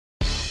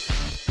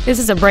This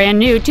is a brand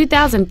new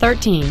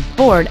 2013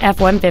 Ford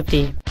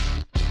F-150.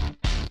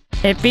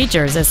 It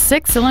features a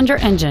 6-cylinder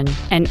engine,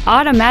 an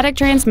automatic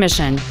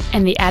transmission,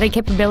 and the added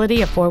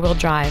capability of 4-wheel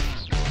drive.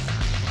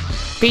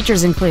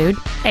 Features include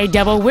a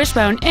double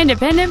wishbone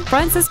independent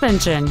front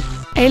suspension,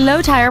 a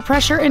low tire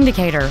pressure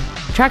indicator,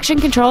 traction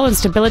control and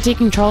stability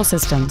control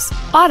systems,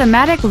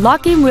 automatic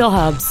locking wheel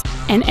hubs,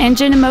 an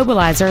engine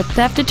immobilizer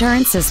theft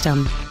deterrent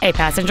system, a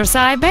passenger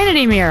side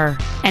vanity mirror,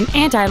 an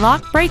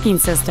anti-lock braking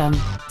system,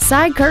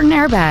 side curtain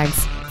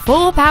airbags,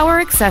 full power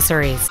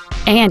accessories,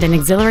 and an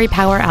auxiliary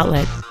power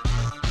outlet.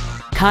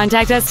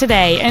 Contact us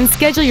today and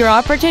schedule your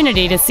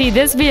opportunity to see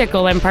this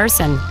vehicle in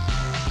person.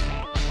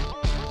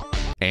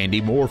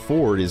 Andy Mohr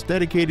Ford is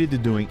dedicated to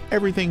doing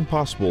everything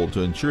possible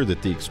to ensure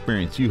that the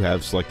experience you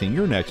have selecting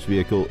your next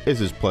vehicle is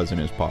as pleasant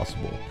as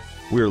possible.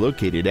 We are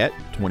located at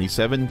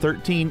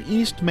 2713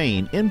 East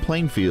Main in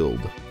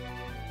Plainfield.